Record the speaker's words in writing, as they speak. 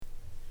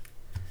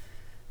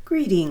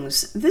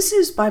Greetings. This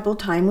is Bible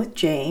Time with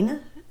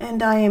Jane,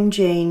 and I am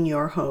Jane,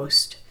 your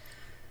host.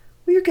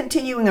 We are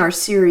continuing our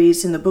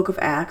series in the book of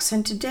Acts,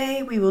 and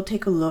today we will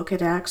take a look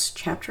at Acts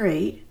chapter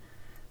 8,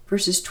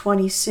 verses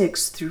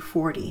 26 through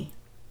 40.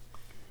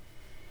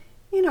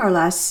 In our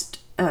last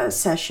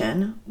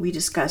session, we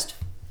discussed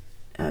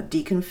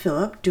Deacon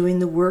Philip doing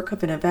the work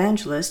of an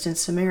evangelist in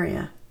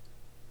Samaria.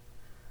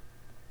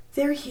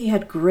 There he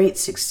had great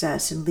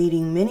success in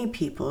leading many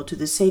people to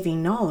the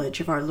saving knowledge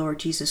of our Lord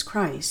Jesus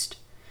Christ.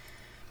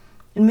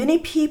 And many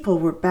people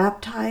were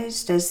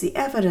baptized as the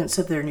evidence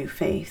of their new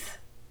faith.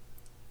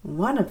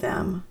 One of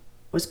them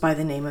was by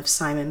the name of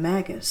Simon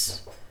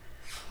Magus.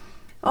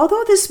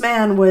 Although this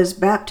man was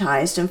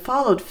baptized and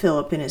followed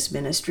Philip in his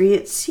ministry,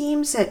 it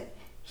seems that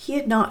he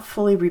had not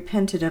fully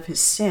repented of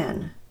his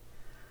sin.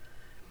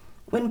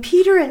 When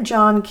Peter and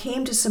John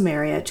came to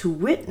Samaria to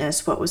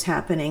witness what was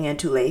happening and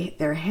to lay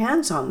their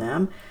hands on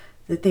them,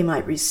 that they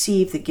might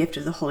receive the gift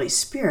of the Holy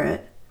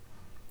Spirit,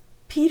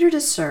 Peter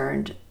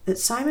discerned that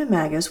Simon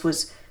Magus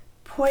was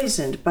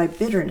poisoned by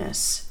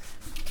bitterness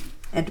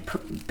and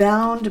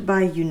bound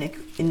by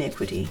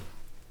iniquity.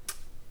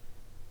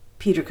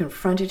 Peter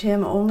confronted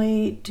him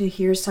only to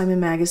hear Simon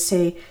Magus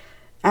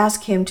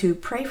ask him to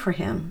pray for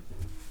him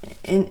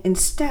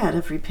instead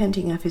of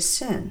repenting of his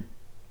sin.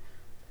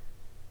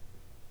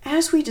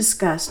 As we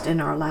discussed in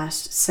our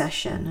last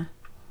session,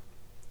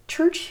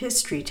 church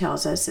history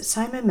tells us that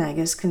Simon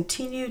Magus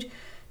continued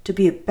to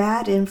be a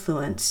bad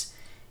influence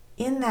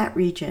in that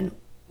region,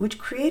 which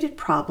created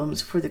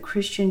problems for the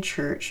Christian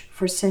church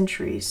for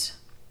centuries.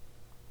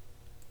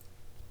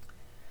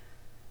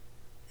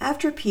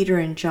 After Peter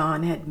and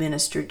John had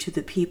ministered to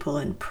the people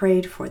and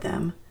prayed for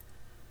them,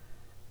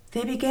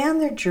 they began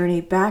their journey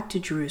back to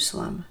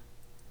Jerusalem.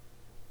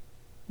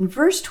 And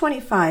verse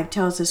 25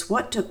 tells us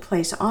what took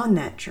place on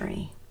that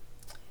journey.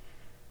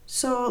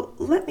 So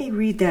let me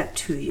read that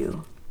to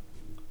you.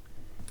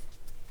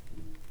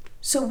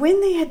 So when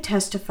they had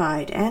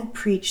testified and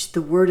preached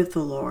the word of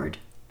the Lord,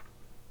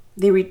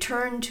 they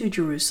returned to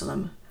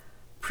Jerusalem,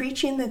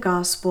 preaching the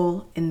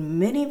gospel in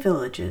many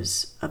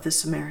villages of the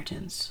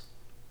Samaritans.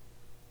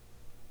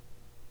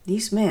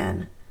 These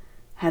men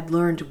had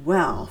learned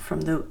well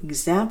from the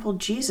example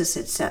Jesus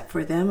had set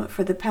for them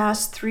for the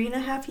past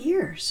 3.5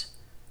 years.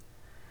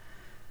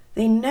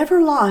 They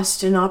never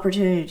lost an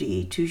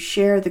opportunity to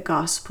share the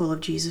gospel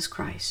of Jesus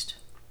Christ.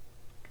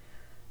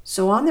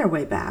 So on their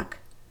way back,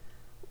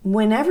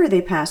 whenever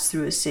they passed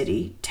through a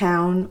city,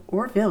 town,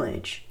 or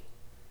village,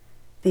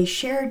 they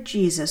shared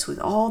Jesus with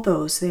all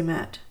those they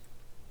met.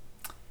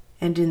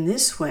 And in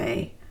this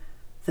way,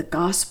 the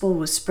gospel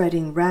was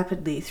spreading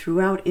rapidly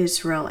throughout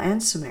Israel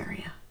and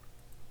Samaria.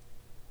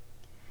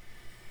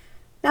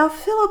 Now,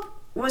 Philip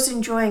was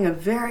enjoying a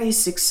very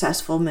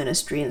successful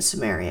ministry in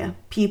Samaria.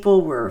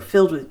 People were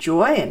filled with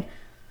joy, and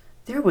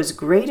there was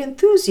great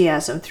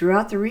enthusiasm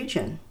throughout the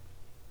region.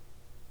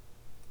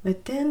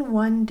 But then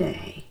one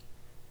day,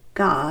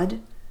 God,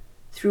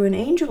 through an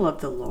angel of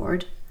the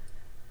Lord,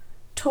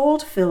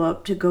 told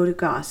Philip to go to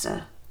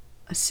Gaza,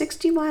 a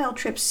 60-mile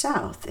trip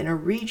south in a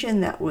region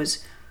that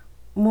was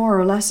more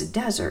or less a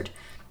desert.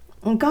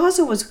 And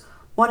Gaza was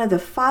one of the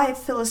 5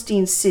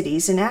 Philistine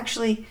cities, and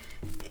actually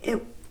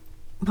it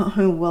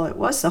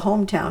was the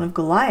hometown of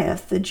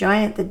Goliath, the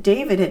giant that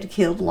David had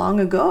killed long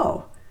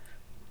ago.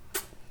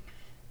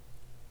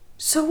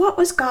 So what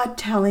was God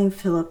telling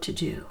Philip to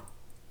do?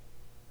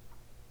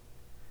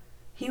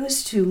 He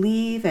was to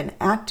leave an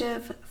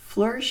active,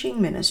 flourishing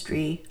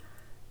ministry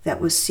that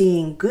was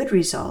seeing good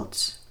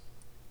results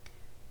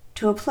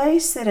to a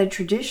place that had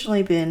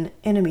traditionally been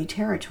enemy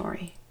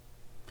territory.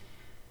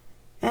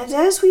 And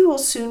as we will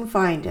soon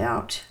find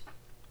out,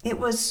 it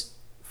was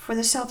for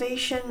the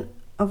salvation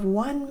of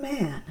one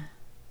man.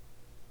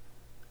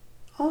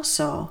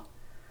 Also,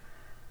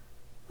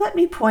 let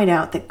me point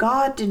out that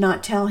God did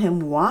not tell him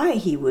why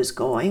he was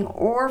going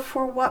or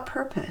for what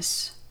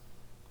purpose,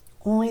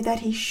 only that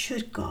he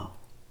should go.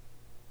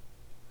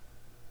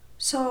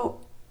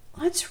 So,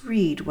 let's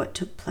read what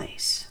took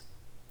place.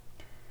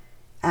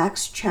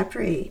 Acts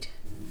chapter 8,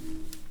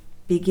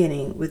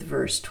 beginning with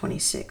verse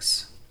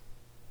 26.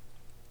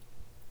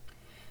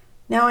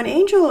 Now an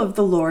angel of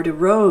the Lord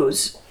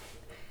arose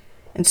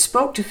and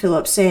spoke to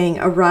Philip, saying,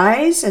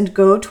 "Arise and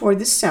go toward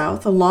the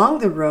south along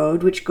the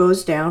road which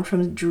goes down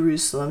from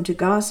Jerusalem to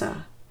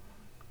Gaza.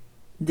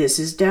 This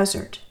is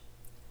desert."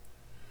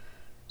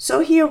 So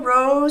he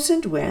arose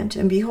and went,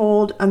 and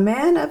behold, a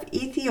man of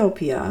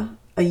Ethiopia,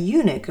 a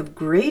eunuch of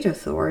great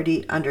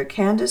authority under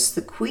Candace,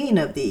 the queen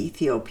of the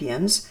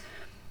Ethiopians,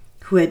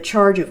 who had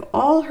charge of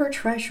all her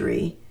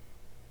treasury,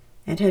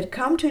 and had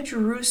come to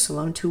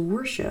Jerusalem to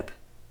worship,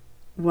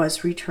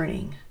 was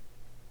returning.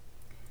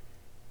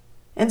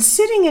 And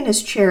sitting in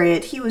his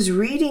chariot, he was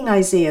reading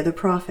Isaiah the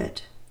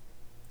prophet.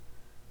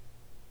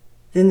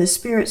 Then the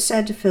Spirit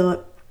said to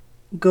Philip,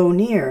 "Go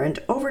near and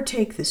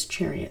overtake this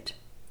chariot."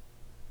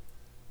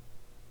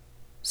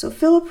 So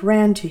Philip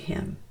ran to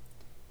him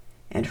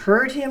and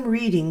heard him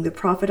reading the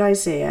prophet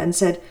Isaiah and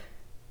said,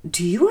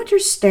 "Do you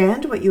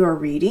understand what you are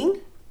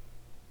reading?"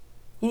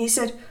 And he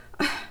said,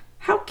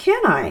 How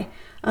can I,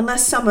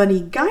 unless somebody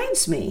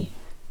guides me?"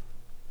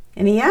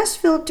 And he asked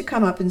Philip to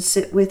come up and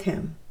sit with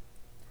him.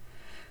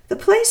 The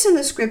place in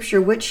the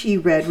scripture which he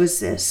read was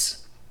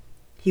this: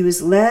 "He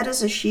was led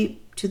as a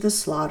sheep to the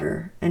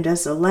slaughter, and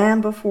as a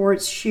lamb before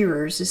its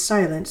shearers is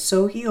silent,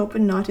 so he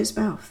opened not his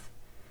mouth.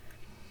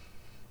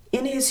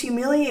 In his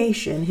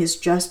humiliation his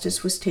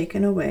justice was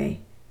taken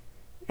away.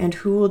 And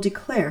who will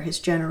declare his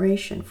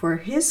generation? For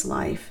his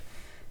life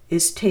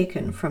is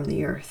taken from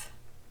the earth."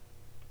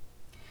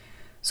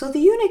 So the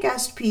eunuch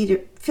asked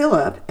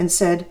Philip and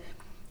said,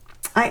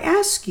 "I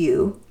ask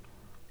you,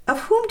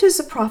 of whom does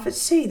the prophet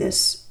say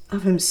this?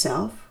 Of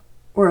himself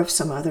or of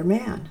some other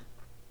man?"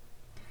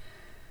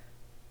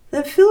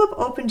 Then Philip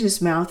opened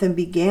his mouth and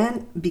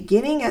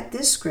beginning at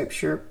this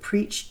scripture,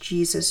 preached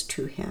Jesus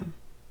to him.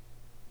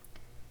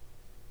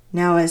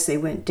 Now as they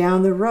went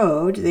down the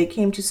road, they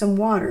came to some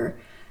water,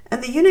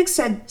 and the eunuch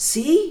said,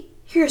 "See,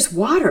 here's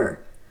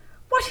water.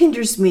 What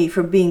hinders me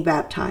from being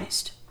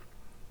baptized?"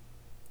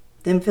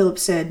 Then Philip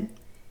said,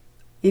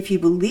 "If you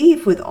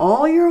believe with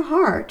all your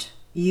heart,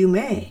 you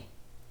may."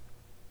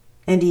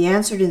 And he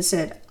answered and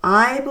said,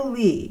 "I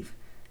believe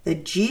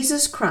that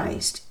Jesus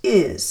Christ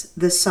is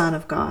the Son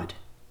of God."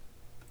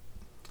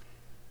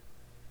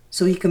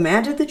 So he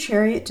commanded the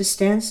chariot to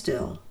stand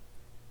still,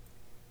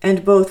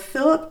 and both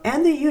Philip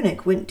and the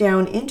eunuch went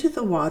down into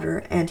the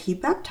water, and he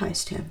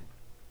baptized him.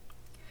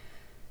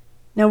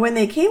 Now when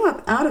they came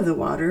up out of the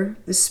water,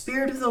 the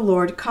Spirit of the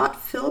Lord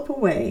caught Philip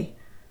away,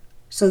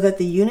 so that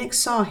the eunuch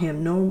saw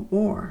him no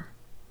more,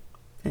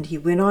 and he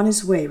went on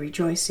his way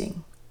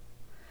rejoicing.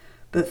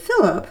 But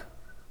Philip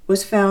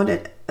was found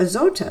at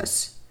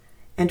Azotus,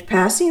 and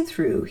passing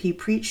through, he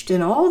preached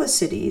in all the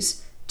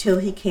cities till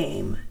he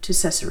came to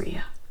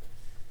Caesarea.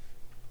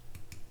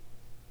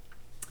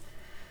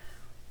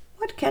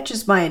 What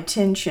catches my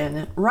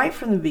attention right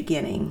from the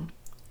beginning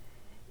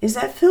is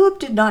that Philip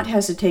did not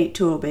hesitate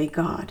to obey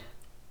God.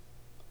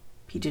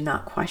 He did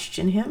not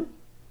question him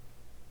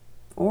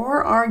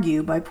or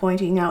argue by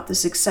pointing out the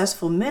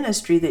successful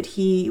ministry that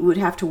he would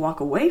have to walk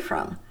away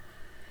from.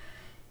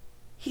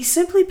 He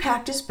simply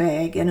packed his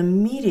bag and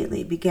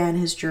immediately began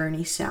his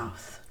journey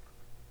south.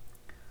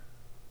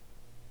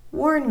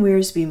 Warren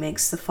Wiersbe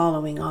makes the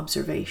following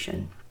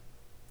observation: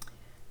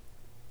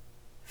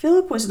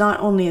 Philip was not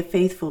only a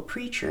faithful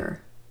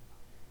preacher,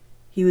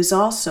 he was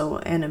also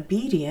an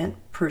obedient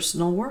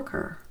personal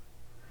worker.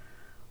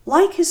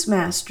 Like his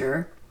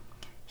master,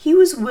 he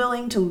was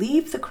willing to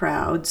leave the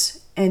crowds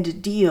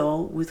and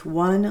deal with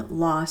one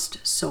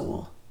lost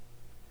soul.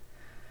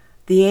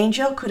 The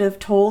angel could have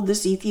told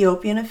this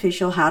Ethiopian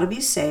official how to be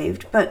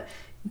saved, but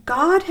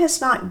God has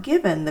not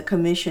given the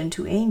commission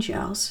to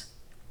angels.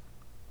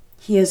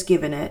 He has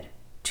given it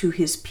to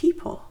his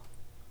people.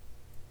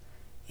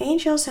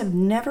 Angels have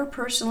never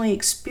personally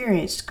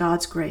experienced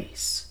God's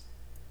grace.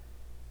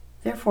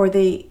 Therefore,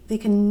 they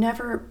can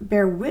never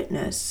bear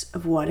witness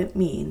of what it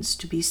means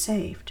to be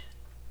saved.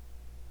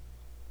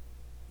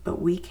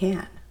 But we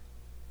can.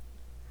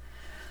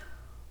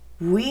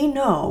 We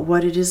know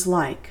what it is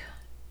like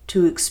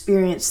to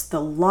experience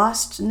the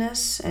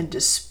lostness and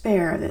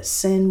despair that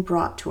sin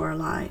brought to our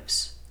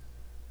lives,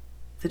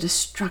 the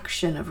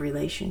destruction of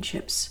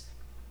relationships,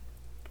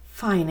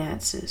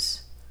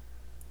 finances,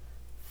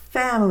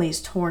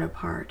 families torn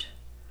apart,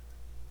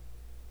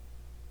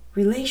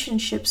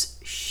 relationships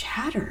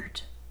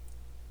shattered.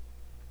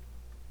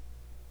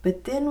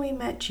 But then we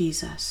met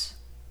Jesus,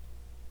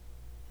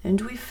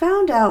 and we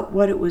found out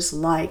what it was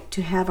like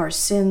to have our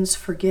sins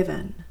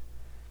forgiven,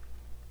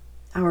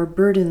 our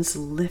burdens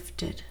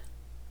lifted,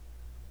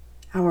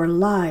 our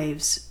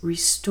lives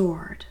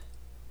restored,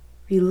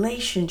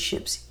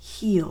 relationships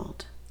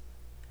healed.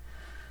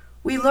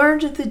 We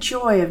learned the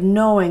joy of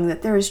knowing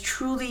that there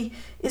truly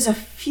is a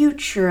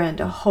future and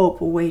a hope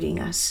awaiting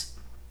us,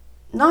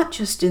 not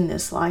just in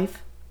this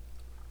life,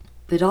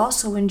 but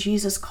also when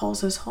Jesus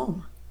calls us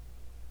home.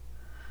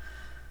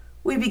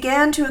 We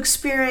began to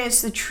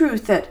experience the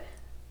truth that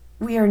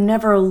we are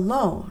never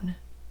alone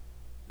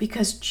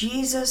because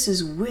Jesus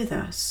is with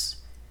us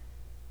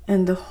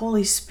and the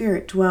Holy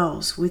Spirit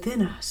dwells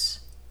within us.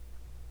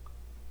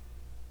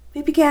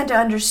 We began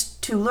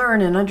to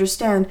learn and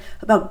understand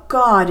about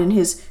God and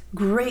his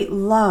great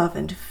love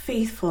and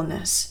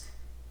faithfulness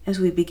as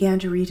we began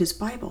to read his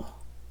Bible.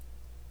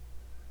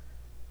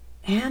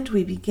 And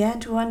we began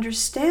to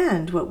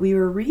understand what we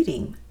were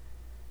reading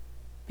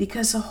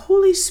because the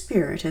Holy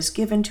Spirit has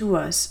given to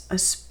us a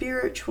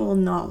spiritual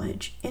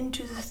knowledge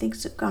into the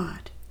things of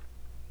God.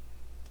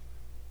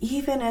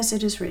 Even as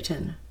it is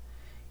written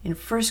in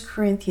 1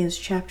 Corinthians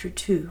chapter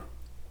 2,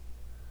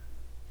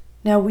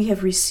 "Now we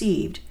have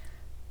received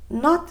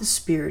not the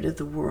spirit of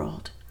the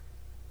world,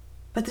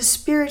 but the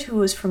Spirit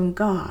who is from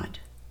God,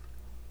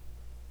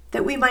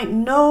 that we might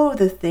know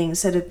the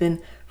things that have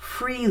been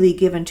freely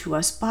given to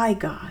us by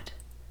God.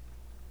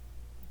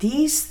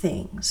 These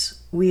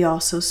things we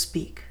also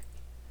speak,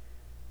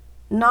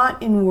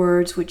 not in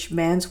words which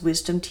man's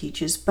wisdom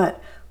teaches, but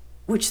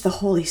which the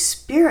Holy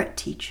Spirit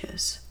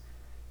teaches,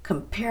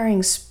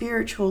 comparing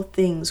spiritual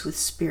things with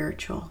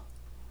spiritual.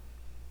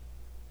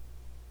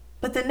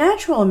 But the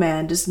natural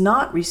man does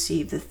not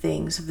receive the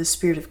things of the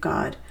Spirit of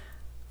God,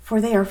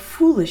 for they are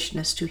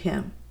foolishness to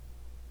him.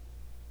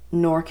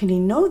 Nor can he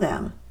know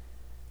them,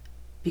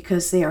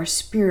 because they are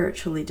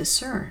spiritually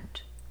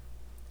discerned.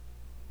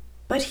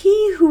 But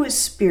he who is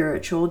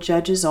spiritual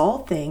judges all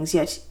things,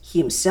 yet he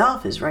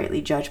himself is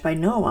rightly judged by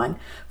no one.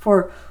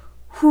 For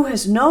who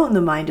has known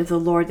the mind of the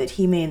Lord that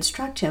he may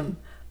instruct him?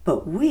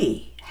 But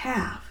we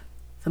have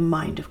the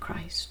mind of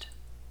Christ.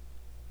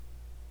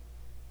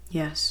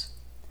 Yes,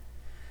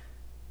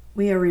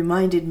 we are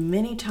reminded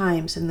many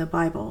times in the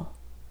Bible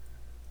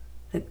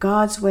that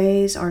God's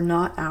ways are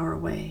not our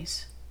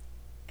ways,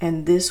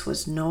 and this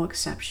was no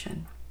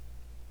exception.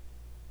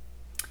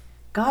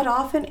 God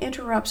often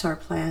interrupts our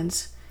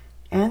plans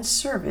and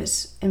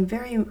service in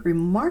very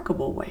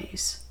remarkable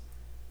ways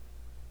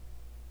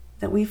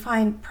that we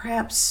find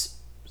perhaps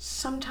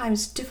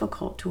sometimes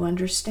difficult to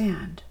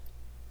understand.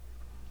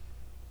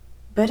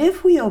 But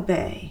if we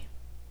obey,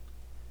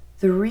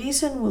 the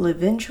reason will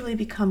eventually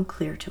become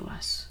clear to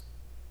us.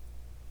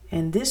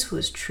 And this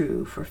was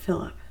true for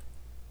Philip.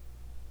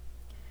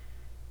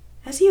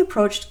 As he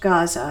approached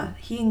Gaza,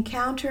 he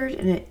encountered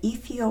an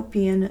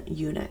Ethiopian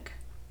eunuch.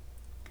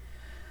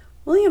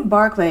 William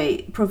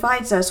Barclay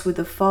provides us with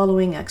the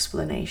following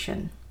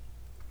explanation.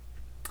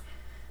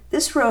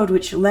 This road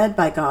which led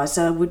by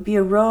Gaza would be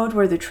a road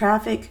where the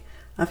traffic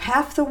of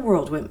half the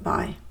world went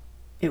by.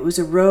 It was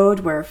a road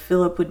where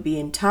Philip would be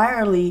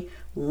entirely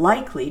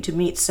likely to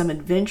meet some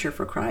adventure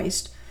for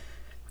Christ.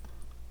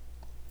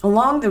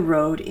 Along the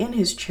road in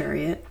his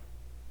chariot,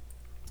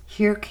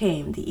 here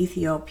came the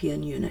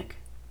Ethiopian eunuch.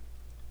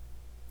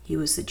 He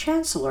was the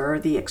chancellor, or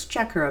the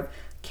exchequer of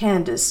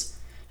Candace.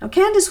 Now,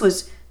 Candace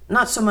was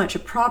not so much a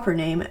proper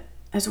name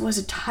as it was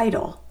a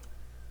title,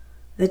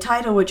 the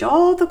title which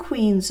all the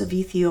queens of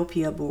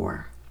Ethiopia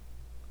bore.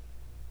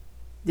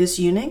 This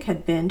eunuch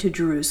had been to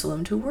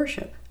Jerusalem to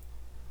worship.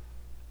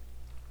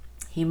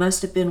 He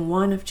must have been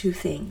one of two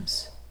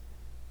things.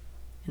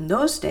 In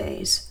those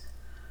days,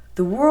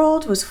 the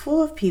world was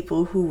full of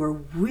people who were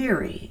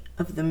weary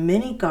of the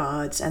many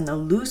gods and the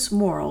loose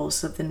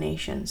morals of the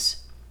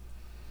nations.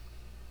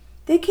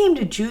 They came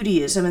to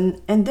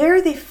Judaism, and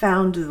there they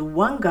found the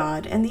one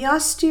God and the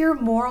austere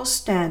moral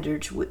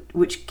standards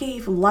which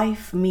gave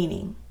life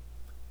meaning.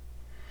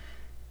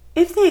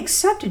 If they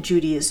accepted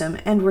Judaism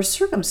and were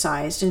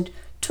circumcised and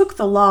took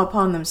the law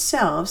upon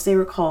themselves, they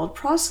were called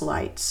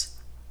proselytes.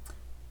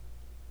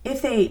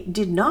 If they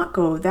did not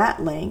go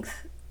that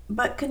length,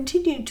 but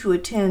continued to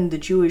attend the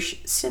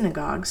Jewish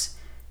synagogues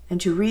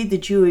and to read the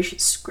Jewish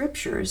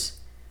scriptures,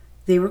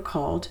 they were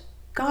called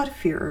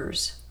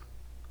God-fearers.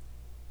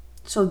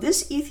 So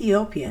this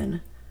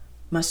Ethiopian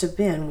must have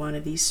been one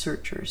of these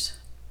searchers.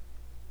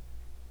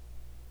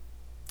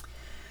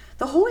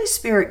 The Holy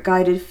Spirit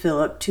guided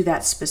Philip to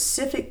that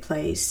specific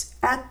place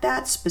at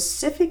that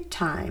specific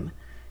time,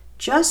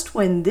 just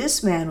when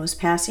this man was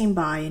passing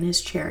by in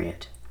his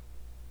chariot.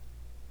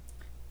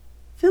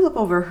 Philip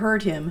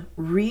overheard him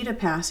read a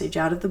passage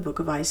out of the book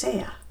of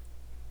Isaiah,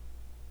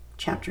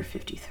 chapter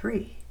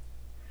 53.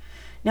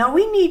 Now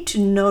we need to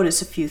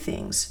notice a few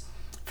things.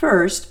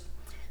 First,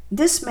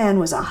 this man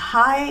was a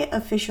high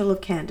official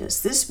of Candace.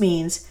 This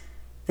means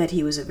that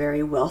he was a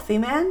very wealthy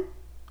man,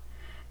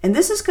 and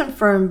this is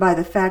confirmed by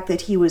the fact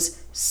that he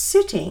was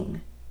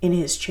sitting in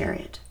his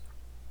chariot.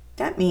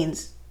 That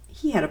means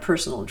he had a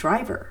personal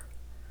driver.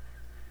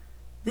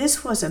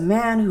 This was a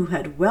man who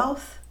had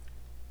wealth,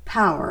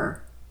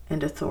 power,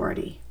 and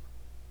authority.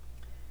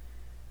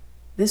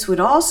 This would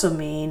also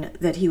mean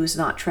that he was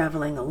not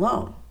traveling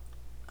alone.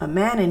 A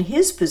man in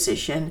his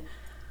position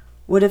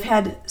would have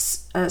had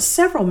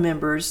several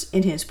members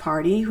in his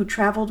party who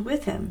traveled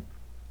with him.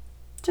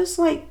 Just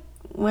like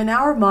when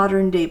our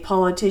modern-day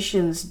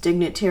politicians,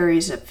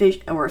 dignitaries,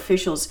 or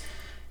officials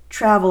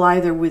travel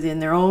either within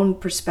their own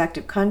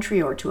prospective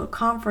country or to a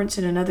conference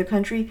in another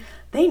country,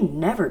 they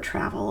never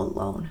travel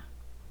alone.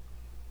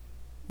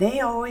 They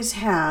always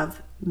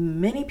have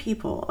many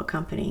people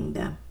accompanying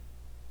them.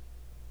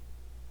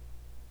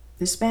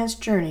 This man's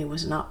journey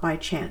was not by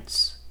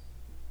chance.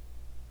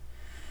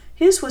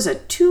 His was a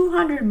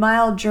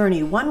 200-mile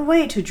journey one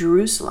way to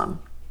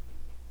Jerusalem.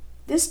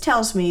 This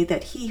tells me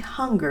that he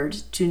hungered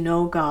to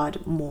know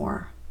God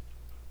more.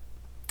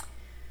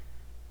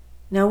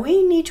 Now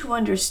we need to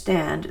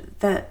understand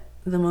that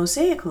the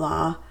Mosaic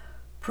law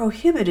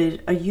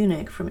prohibited a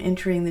eunuch from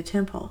entering the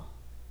temple.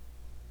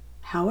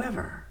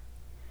 However,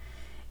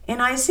 in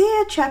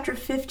Isaiah chapter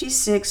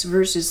 56,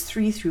 verses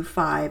 3 through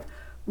 5,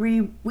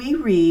 we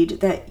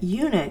read that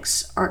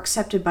eunuchs are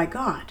accepted by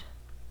God.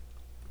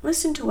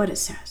 Listen to what it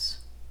says.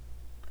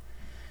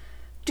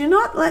 Do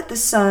not let the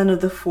son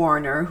of the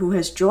foreigner who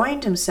has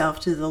joined himself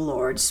to the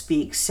Lord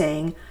speak,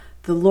 saying,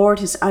 the Lord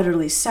has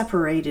utterly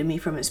separated me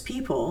from his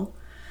people.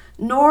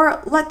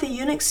 Nor let the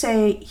eunuch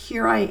say,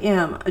 here I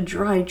am, a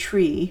dry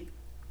tree.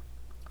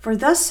 For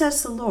thus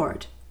says the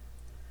Lord,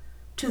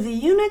 to the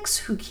eunuchs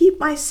who keep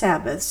my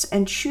Sabbaths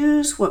and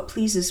choose what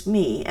pleases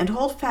me and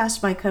hold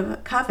fast my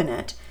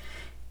covenant,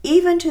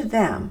 even to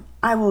them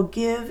I will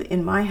give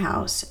in my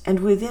house and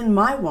within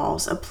my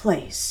walls a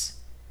place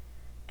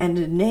and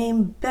a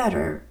name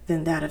better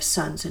than that of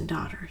sons and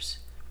daughters.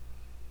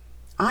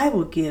 I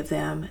will give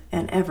them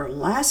an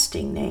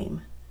everlasting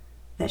name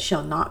that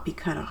shall not be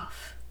cut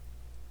off.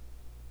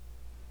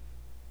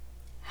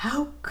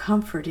 How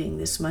comforting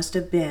this must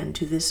have been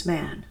to this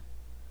man,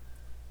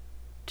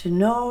 to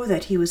know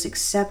that he was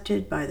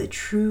accepted by the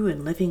true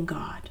and living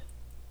God.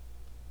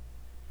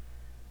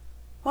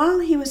 While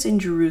he was in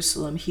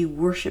Jerusalem, he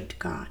worshiped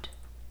God.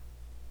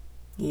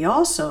 He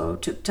also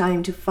took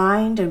time to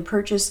find and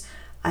purchase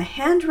a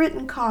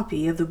handwritten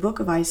copy of the book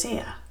of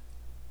Isaiah.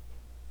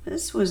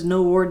 This was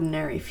no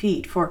ordinary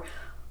feat, for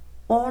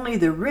only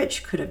the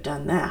rich could have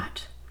done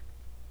that.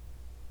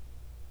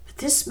 But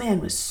this man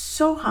was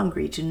so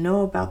hungry to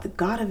know about the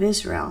God of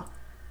Israel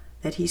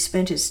that he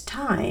spent his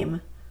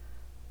time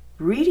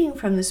reading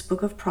from this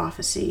book of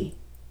prophecy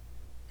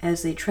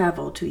as they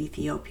traveled to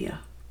Ethiopia.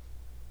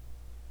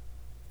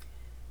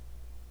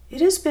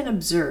 It has been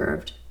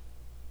observed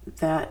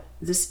that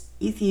this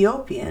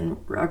Ethiopian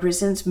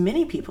represents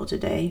many people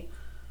today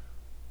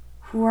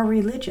who are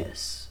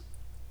religious.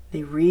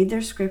 They read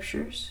their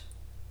scriptures,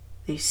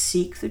 they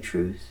seek the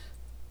truth,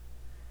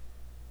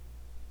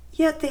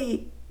 yet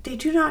they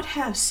do not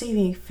have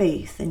saving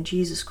faith in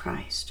Jesus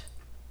Christ.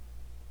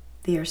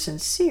 They are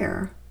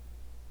sincere,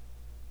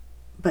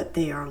 but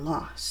they are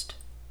lost,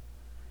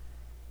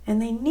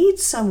 and they need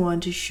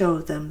someone to show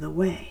them the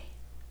way.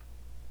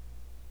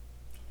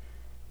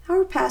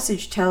 Our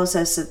passage tells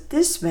us that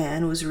this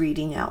man was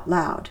reading out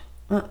loud.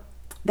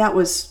 That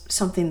was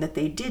something that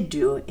they did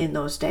do in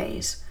those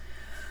days.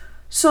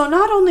 So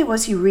not only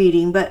was he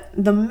reading, but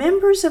the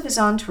members of his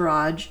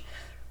entourage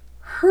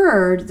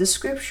heard the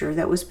scripture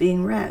that was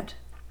being read.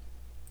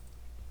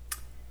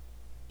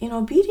 In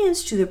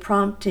obedience to the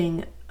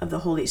prompting of the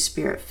Holy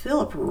Spirit,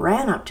 Philip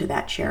ran up to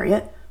that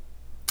chariot,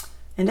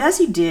 and as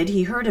he did,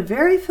 he heard a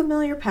very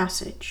familiar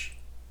passage.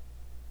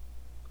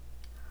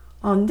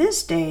 On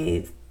this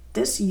day,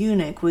 this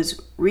eunuch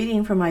was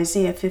reading from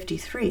Isaiah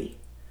 53,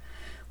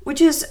 which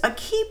is a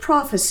key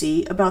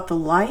prophecy about the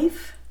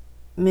life,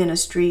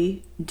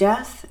 ministry,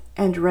 death,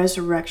 and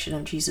resurrection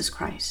of Jesus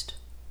Christ.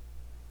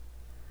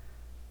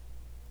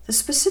 The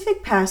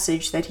specific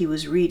passage that he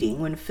was reading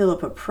when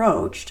Philip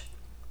approached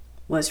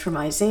was from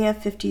Isaiah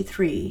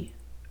 53,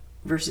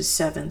 verses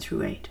 7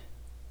 through 8.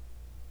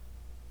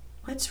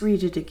 Let's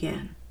read it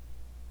again.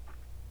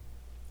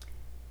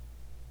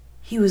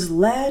 He was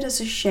led as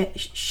a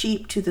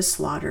sheep to the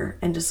slaughter,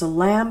 and as a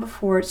lamb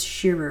before its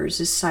shearers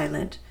is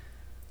silent,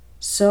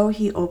 so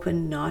he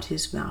opened not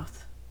his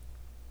mouth.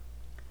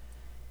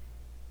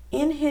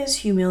 In his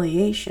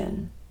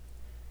humiliation,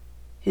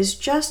 his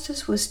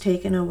justice was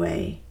taken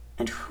away,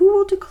 and who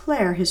will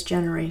declare his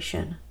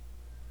generation?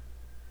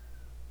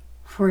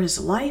 For his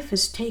life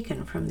is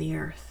taken from the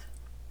earth.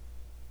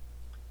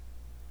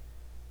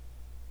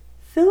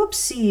 Philip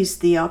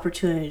seized the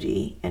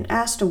opportunity and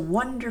asked a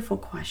wonderful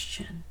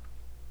question.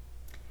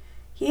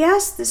 He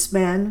asked this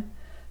man,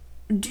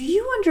 "Do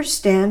you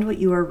understand what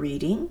you are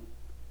reading?"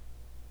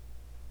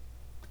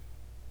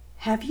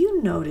 Have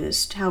you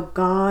noticed how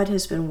God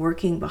has been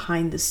working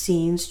behind the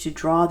scenes to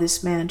draw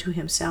this man to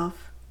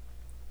himself?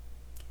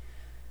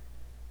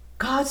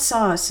 God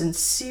saw a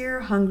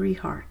sincere, hungry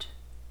heart.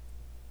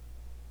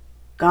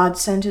 God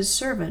sent his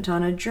servant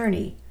on a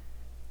journey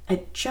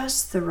at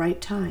just the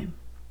right time.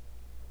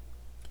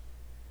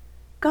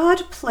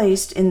 God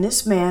placed in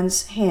this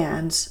man's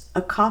hands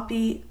a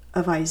copy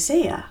of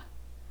Isaiah,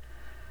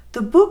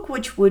 the book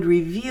which would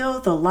reveal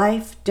the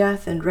life,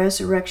 death, and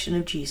resurrection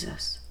of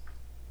Jesus.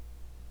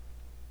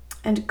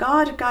 And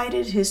God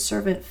guided his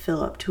servant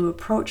Philip to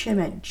approach him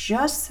at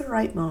just the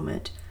right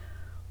moment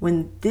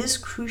when this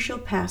crucial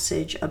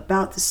passage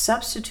about the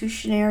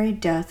substitutionary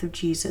death of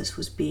Jesus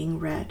was being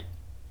read.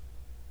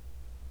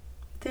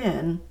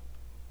 Then,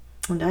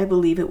 and I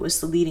believe it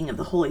was the leading of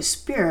the Holy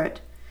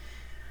Spirit,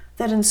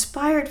 that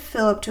inspired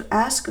Philip to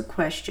ask a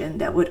question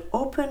that would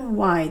open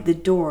wide the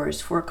doors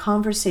for a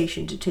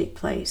conversation to take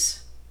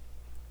place.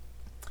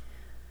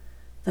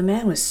 The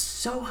man was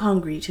so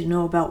hungry to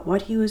know about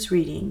what he was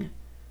reading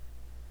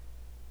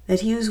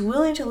that he was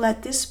willing to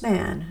let this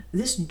man,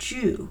 this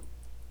Jew,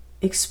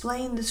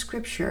 explain the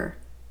scripture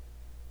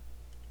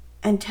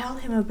and tell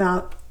him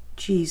about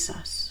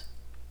Jesus.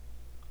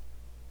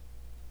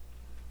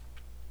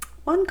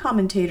 One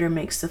commentator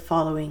makes the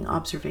following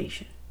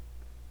observation.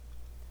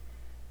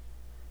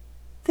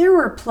 There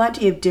were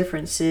plenty of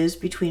differences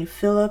between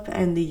Philip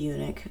and the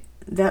eunuch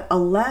that a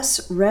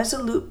less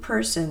resolute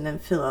person than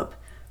Philip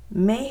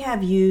may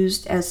have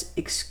used as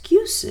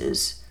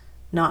excuses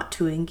not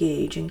to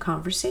engage in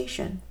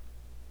conversation.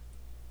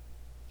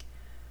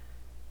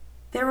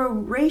 There were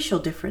racial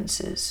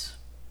differences.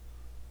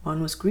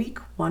 One was Greek,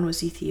 one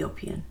was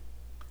Ethiopian.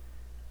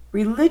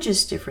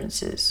 Religious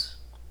differences.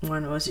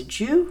 One was a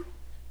Jew,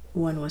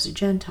 one was a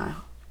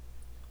Gentile.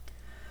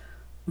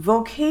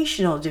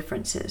 Vocational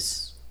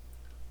differences.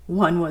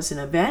 One was an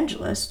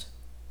evangelist,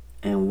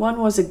 and one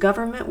was a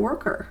government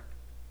worker.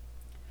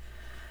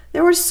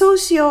 There were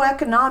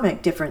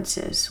socioeconomic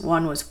differences.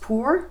 One was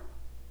poor,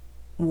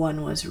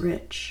 one was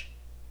rich.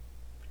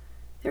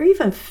 There were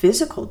even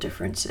physical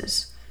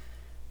differences.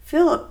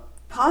 Philip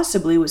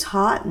possibly was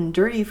hot and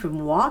dirty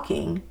from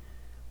walking,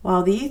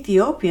 while the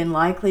Ethiopian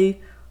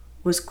likely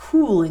was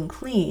cool and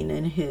clean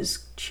in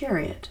his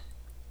chariot.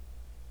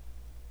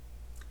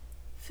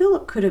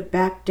 Philip could have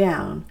backed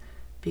down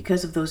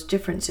because of those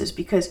differences,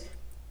 because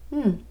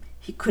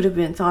he could have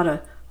been thought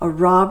a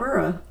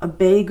robber, a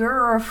beggar,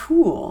 or a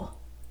fool.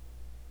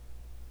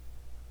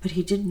 But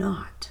he did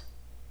not.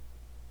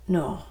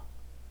 No,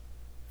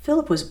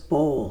 Philip was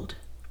bold.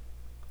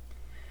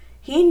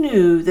 He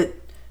knew that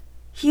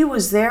he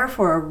was there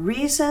for a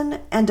reason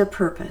and a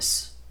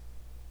purpose,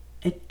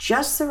 at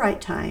just the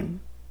right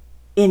time,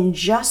 in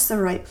just the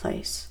right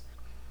place.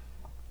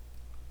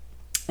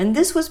 And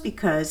this was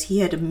because he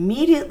had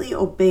immediately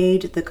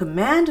obeyed the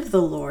command of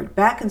the Lord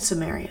back in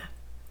Samaria.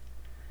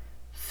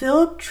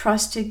 Philip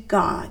trusted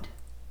God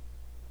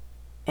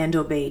and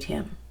obeyed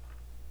him.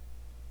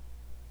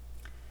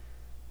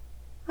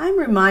 I'm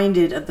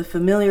reminded of the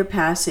familiar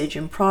passage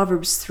in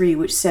Proverbs 3,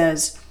 which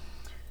says,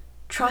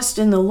 "Trust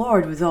in the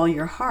Lord with all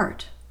your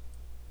heart,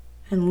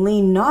 and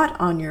lean not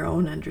on your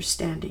own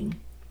understanding.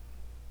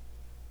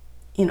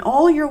 In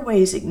all your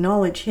ways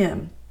acknowledge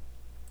him,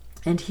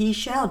 and he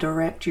shall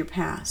direct your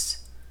paths.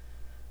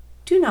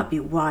 Do not be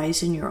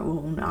wise in your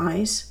own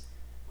eyes.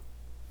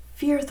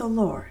 Fear the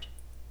Lord,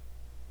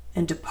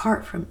 and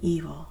depart from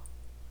evil.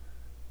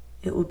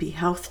 It will be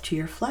health to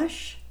your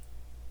flesh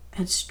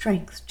and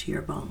strength to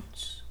your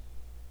bones."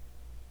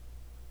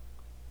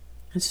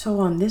 And so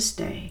on this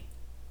day,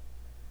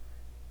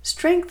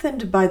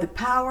 strengthened by the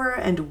power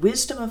and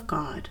wisdom of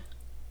God,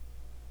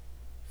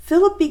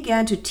 Philip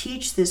began to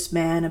teach this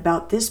man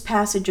about this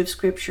passage of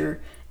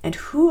Scripture and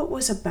who it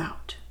was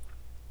about.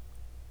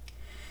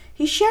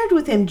 He shared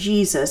with him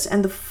Jesus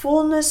and the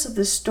fullness of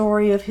the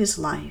story of his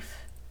life,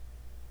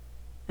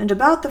 and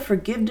about the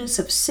forgiveness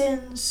of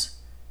sins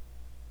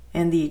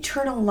and the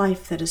eternal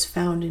life that is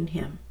found in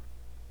him.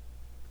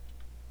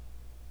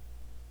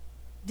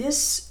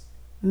 This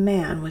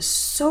man was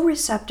so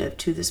receptive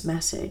to this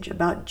message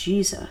about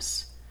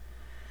Jesus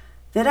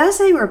that as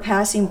they were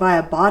passing by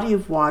a body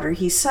of water,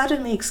 he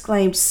suddenly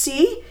exclaimed,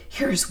 "See,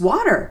 here's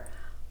water.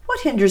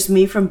 What hinders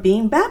me from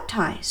being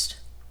baptized?"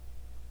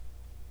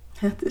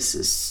 This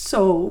is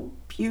so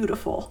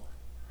beautiful.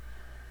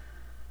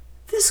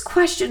 This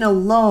question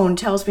alone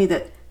tells me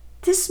that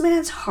this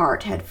man's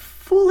heart had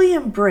fully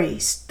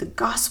embraced the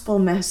gospel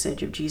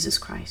message of Jesus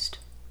Christ.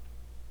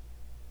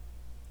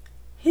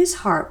 His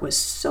heart was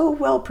so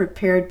well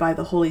prepared by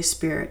the Holy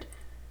Spirit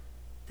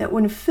that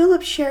when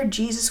Philip shared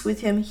Jesus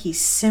with him, he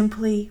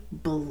simply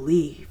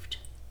believed.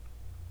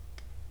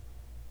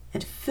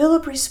 And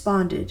Philip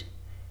responded,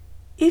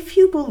 "If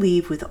you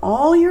believe with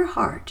all your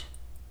heart,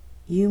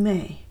 you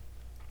may."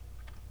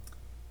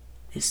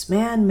 This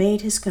man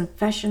made his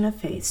confession of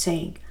faith,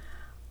 saying,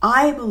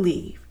 "I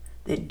believe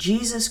that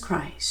Jesus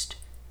Christ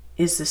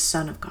is the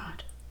Son of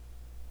God."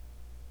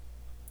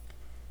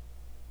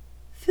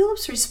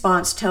 Philip's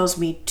response tells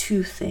me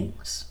two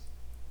things.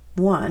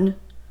 One,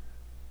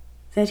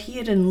 that he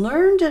had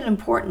learned an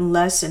important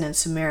lesson in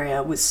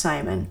Samaria with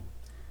Simon.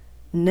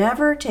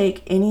 Never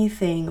take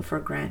anything for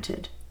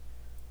granted.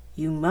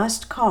 You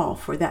must call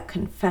for that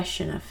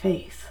confession of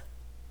faith.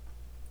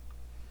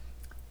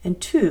 And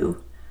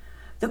two,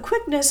 the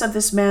quickness of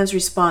this man's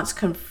response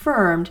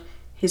confirmed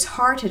his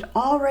heart had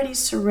already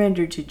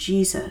surrendered to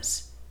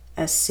Jesus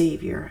as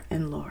Savior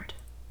and Lord.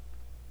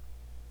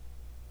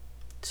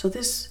 So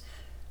this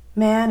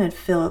man and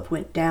Philip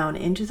went down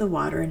into the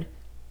water, and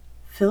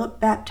Philip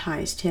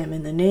baptized him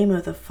in the name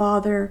of the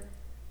Father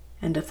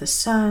and of the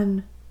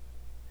Son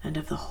and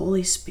of the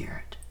Holy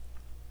Spirit.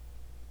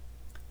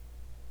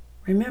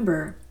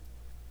 Remember,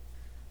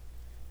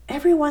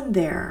 everyone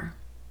there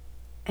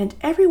and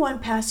everyone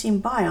passing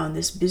by on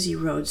this busy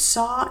road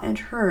saw and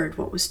heard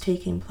what was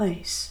taking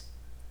place.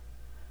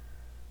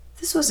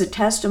 This was a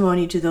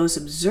testimony to those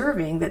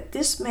observing that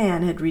this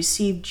man had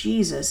received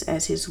Jesus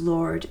as his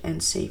Lord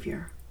and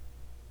Savior.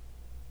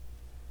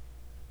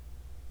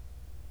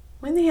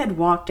 When they had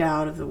walked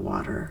out of the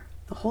water,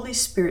 the Holy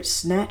Spirit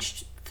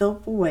snatched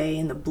Philip away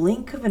in the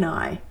blink of an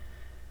eye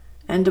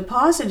and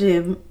deposited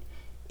him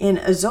in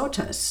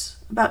Azotus,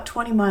 about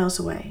 20 miles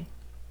away.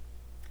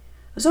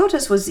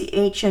 Azotus was the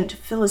ancient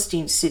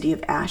Philistine city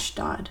of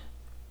Ashdod.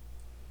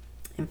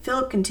 And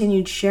Philip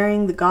continued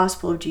sharing the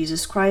gospel of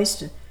Jesus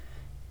Christ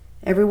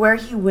everywhere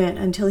he went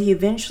until he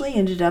eventually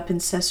ended up in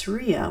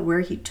Caesarea,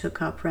 where he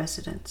took up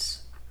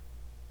residence.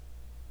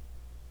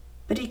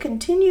 But he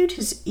continued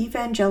his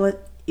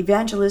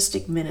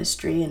evangelistic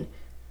ministry, and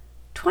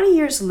 20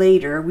 years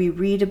later we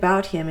read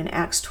about him in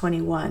Acts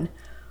 21,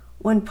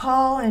 when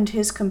Paul and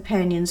his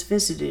companions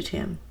visited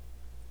him.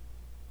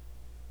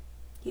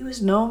 He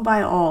was known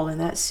by all in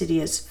that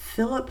city as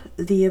Philip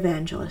the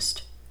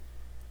Evangelist,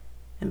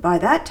 and by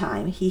that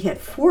time he had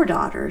 4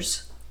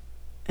 daughters,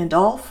 and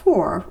all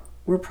 4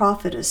 were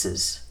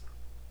prophetesses.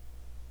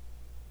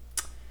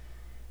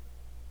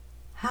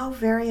 how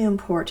very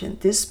important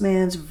this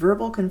man's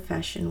verbal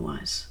confession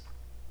was.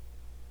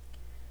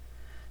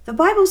 The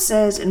Bible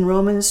says in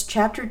Romans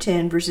chapter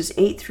 10, verses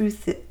 8 through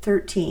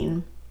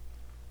 13,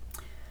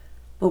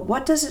 "But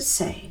what does it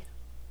say?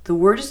 The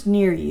word is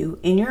near you,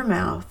 in your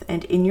mouth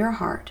and in your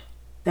heart.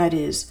 That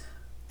is,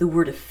 the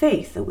word of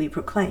faith that we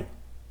proclaim.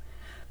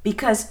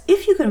 Because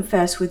if you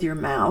confess with your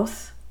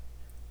mouth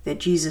that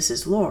Jesus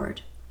is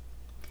Lord,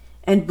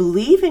 and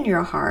believe in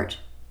your heart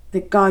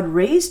that God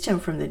raised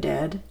him from the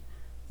dead,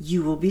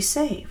 you will be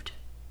saved.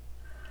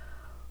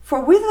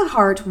 For with the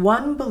heart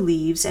one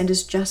believes and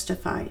is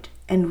justified,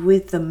 and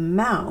with the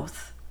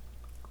mouth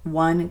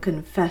one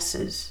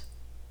confesses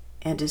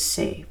and is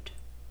saved.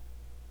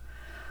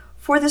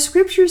 For the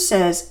scripture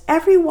says,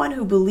 everyone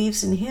who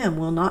believes in him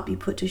will not be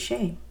put to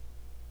shame.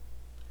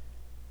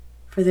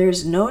 For there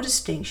is no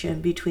distinction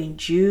between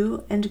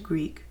Jew and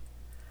Greek,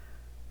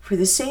 for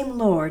the same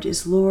Lord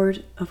is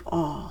Lord of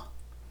all,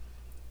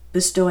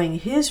 bestowing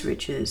his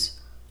riches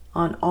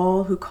on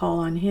all who call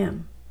on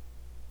him.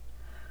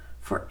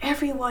 For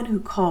everyone who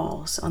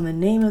calls on the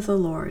name of the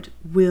Lord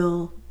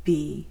will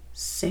be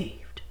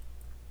saved."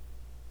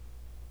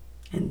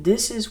 And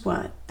this is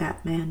what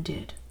that man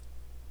did.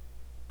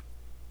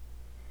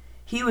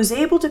 He was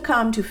able to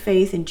come to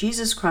faith in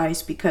Jesus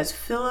Christ because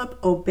Philip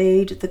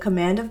obeyed the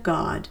command of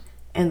God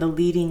and the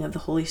leading of the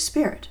Holy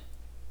Spirit.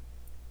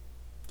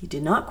 He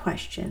did not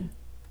question.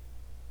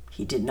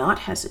 He did not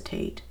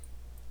hesitate.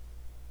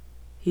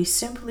 He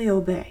simply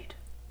obeyed.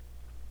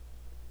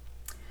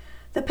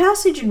 The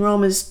passage in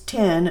Romans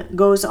 10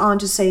 goes on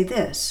to say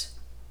this: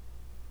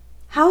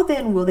 "How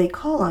then will they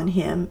call on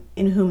him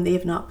in whom they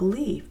have not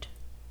believed?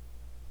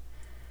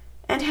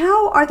 And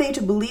how are they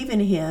to believe in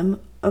him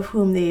of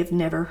whom they have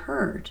never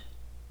heard?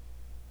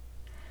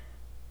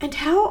 And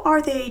how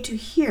are they to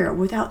hear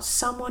without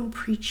someone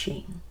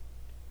preaching?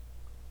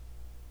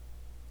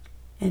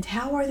 And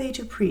how are they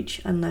to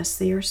preach unless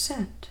they are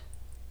sent?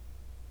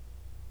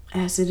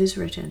 As it is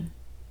written,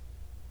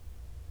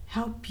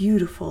 how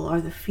beautiful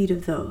are the feet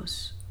of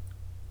those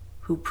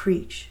who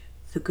preach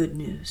the good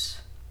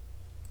news."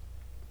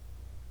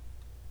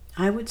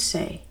 I would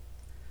say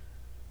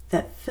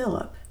that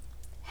Philip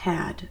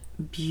had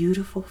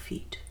beautiful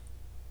feet.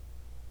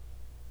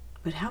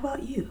 But how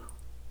about you?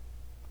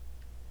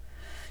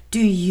 Do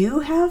you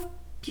have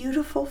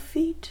beautiful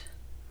feet?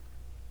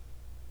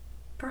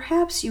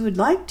 Perhaps you would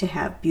like to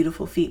have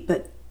beautiful feet,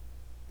 but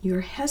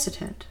you're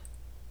hesitant.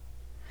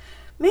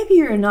 Maybe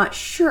you're not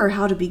sure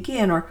how to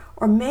begin, or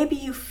maybe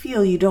you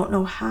feel you don't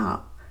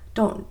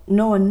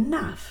know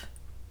enough.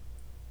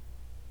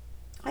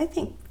 I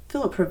think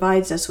Philip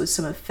provides us with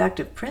some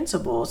effective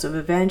principles of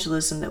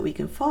evangelism that we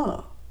can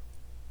follow.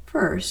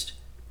 First,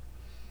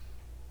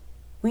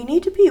 we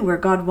need to be where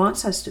God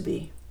wants us to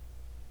be.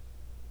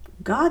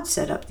 God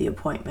set up the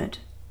appointment,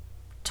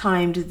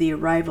 timed the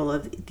arrival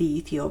of the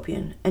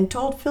Ethiopian, and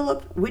told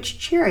Philip which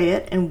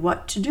chariot and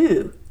what to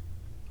do.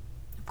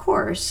 Of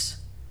course,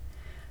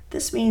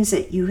 this means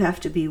that you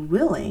have to be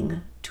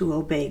willing to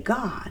obey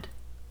God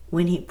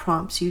when he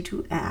prompts you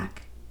to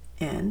act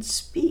and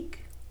speak.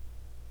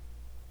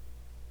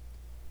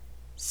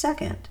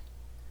 Second,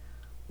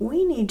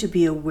 we need to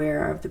be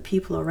aware of the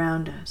people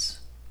around us.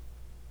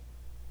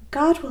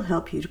 God will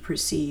help you to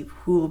perceive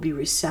who will be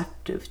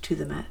receptive to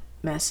the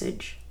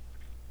message.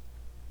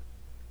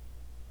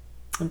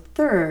 And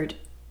third,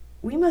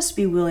 we must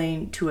be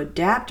willing to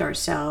adapt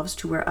ourselves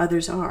to where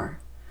others are.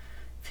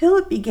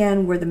 Philip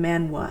began where the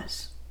man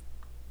was.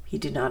 He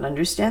did not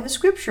understand the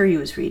scripture he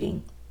was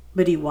reading,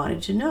 but he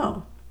wanted to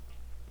know.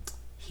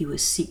 He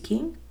was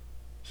seeking.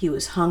 He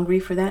was hungry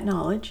for that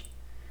knowledge.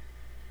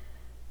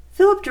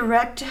 Philip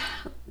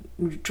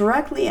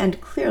directly and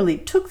clearly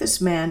took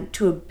this man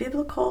to a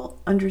biblical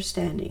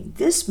understanding.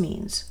 This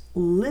means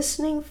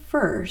listening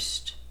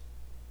first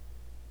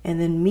and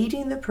then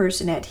meeting the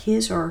person at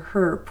his or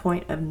her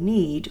point of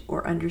need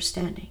or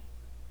understanding.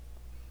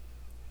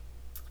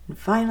 And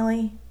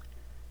finally,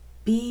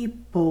 be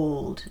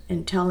bold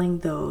in telling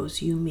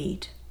those you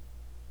meet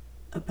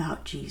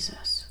about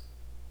Jesus.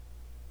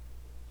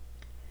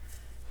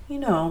 You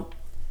know,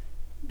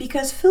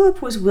 because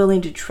Philip was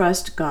willing to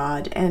trust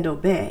God and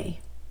obey,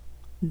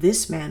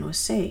 this man was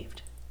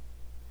saved.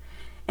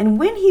 And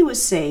when he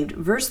was saved,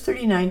 verse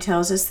 39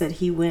 tells us that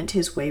he went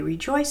his way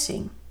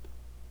rejoicing.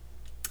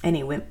 And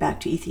he went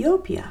back to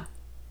Ethiopia.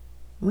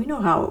 We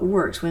know how it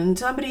works. When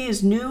somebody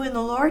is new in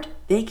the Lord,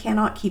 they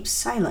cannot keep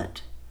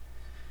silent.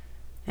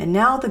 And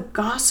now the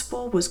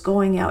gospel was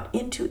going out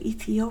into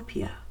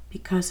Ethiopia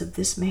because of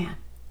this man.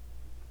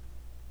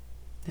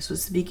 This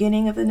was the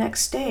beginning of the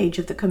next stage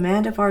of the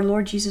command of our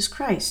Lord Jesus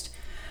Christ,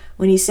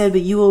 when he said,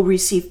 "But you will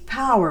receive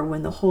power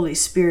when the Holy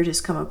Spirit has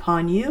come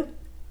upon you,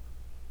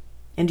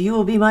 and you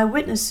will be my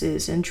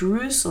witnesses in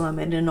Jerusalem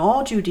and in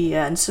all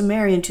Judea and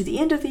Samaria and to the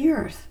end of the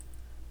earth."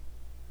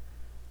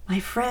 My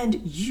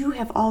friend, you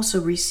have also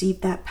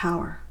received that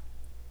power.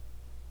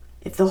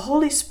 If the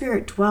Holy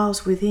Spirit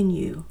dwells within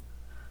you,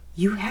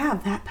 you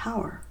have that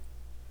power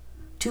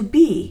to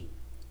be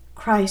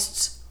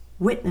Christ's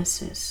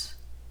witnesses.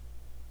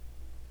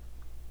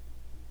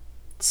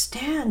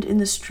 Stand in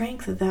the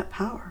strength of that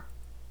power.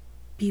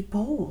 Be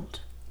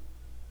bold.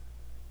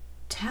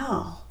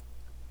 Tell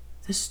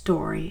the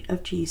story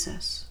of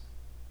Jesus.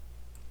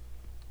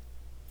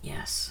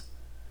 Yes,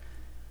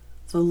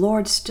 the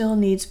Lord still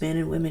needs men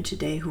and women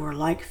today who are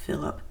like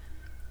Philip,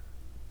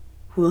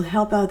 who will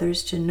help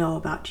others to know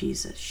about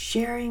Jesus,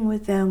 sharing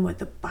with them what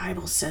the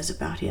Bible says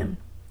about him,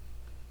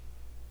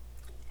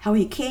 how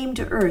he came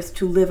to earth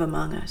to live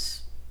among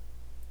us,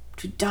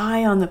 to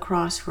die on the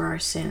cross for our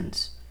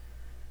sins,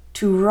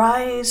 to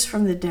rise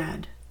from the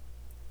dead.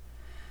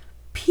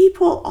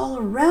 People all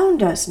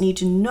around us need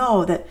to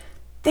know that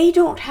they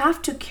don't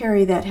have to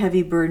carry that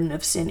heavy burden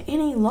of sin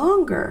any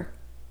longer.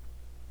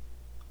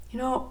 You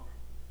know,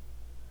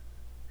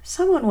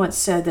 someone once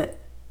said that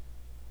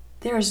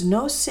there is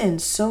no sin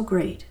so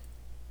great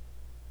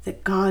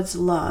that God's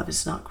love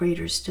is not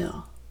greater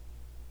still.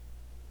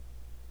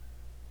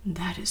 And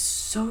that is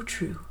so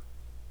true.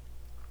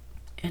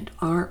 And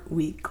aren't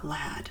we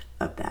glad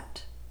of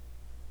that?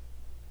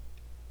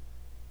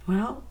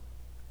 Well,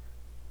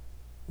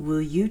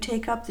 will you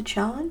take up the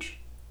challenge?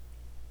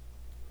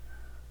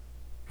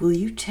 Will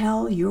you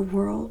tell your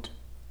world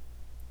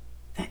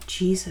that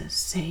Jesus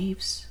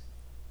saves?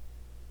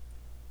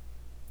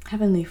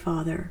 Heavenly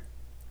Father,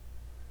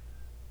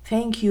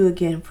 thank you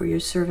again for your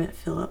servant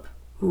Philip,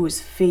 who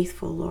was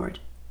faithful, Lord.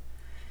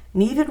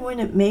 And even when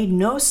it made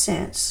no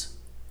sense,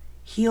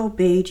 he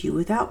obeyed you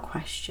without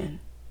question.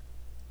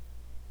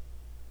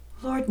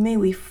 Lord, may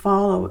we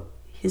follow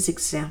his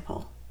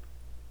example.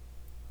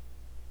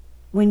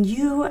 When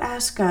you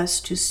ask us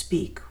to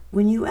speak,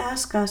 when you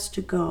ask us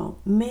to go,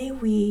 may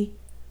we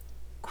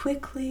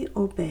quickly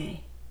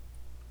obey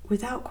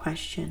without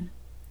question.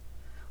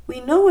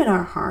 We know in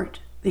our heart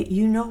that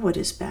you know what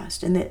is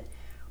best and that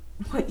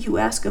what you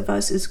ask of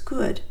us is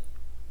good.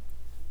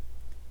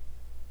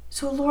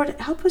 So, Lord,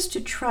 help us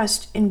to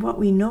trust in what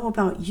we know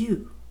about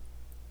you,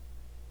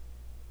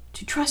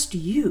 to trust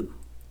you,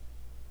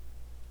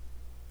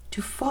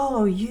 to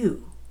follow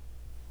you,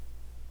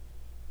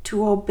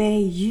 to obey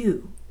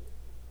you,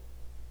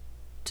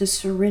 to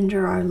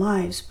surrender our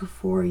lives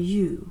before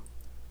you,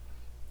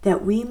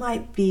 that we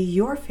might be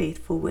your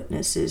faithful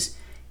witnesses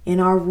in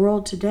our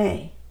world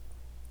today,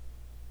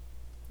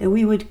 that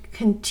we would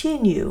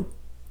continue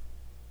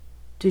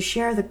to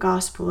share the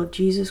gospel of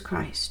Jesus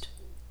Christ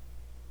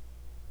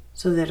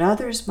so that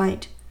others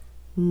might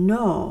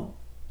know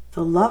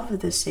the love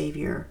of the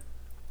Savior,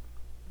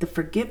 the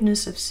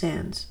forgiveness of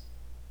sins,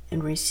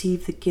 and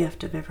receive the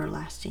gift of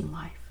everlasting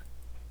life.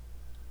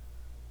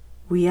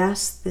 We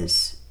ask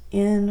this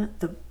in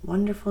the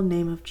wonderful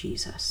name of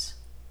Jesus.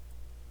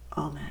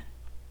 Amen.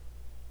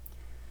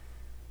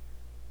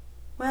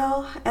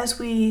 Well, as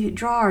we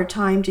draw our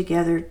time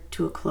together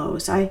to a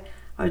close, I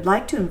would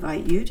like to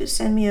invite you to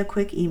send me a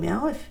quick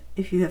email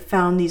if you have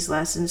found these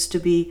lessons to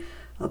be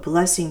a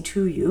blessing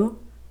to you.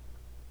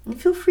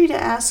 And feel free to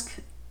ask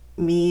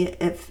me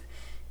if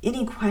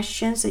any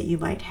questions that you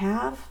might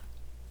have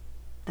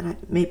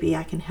that maybe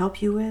I can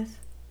help you with.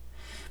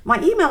 My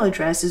email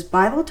address is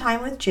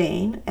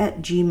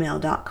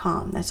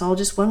bibletimewithjane@gmail.com. That's all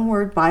just one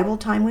word,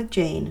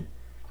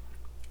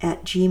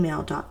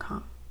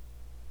 bibletimewithjane@gmail.com.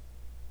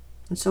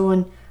 And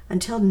so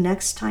until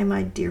next time,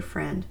 my dear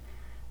friend,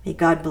 may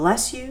God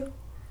bless you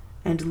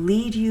and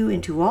lead you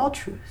into all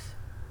truth.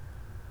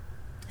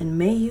 And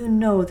may you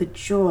know the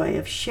joy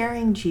of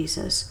sharing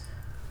Jesus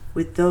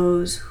with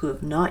those who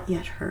have not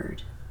yet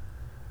heard.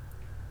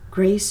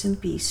 Grace and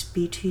peace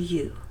be to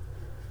you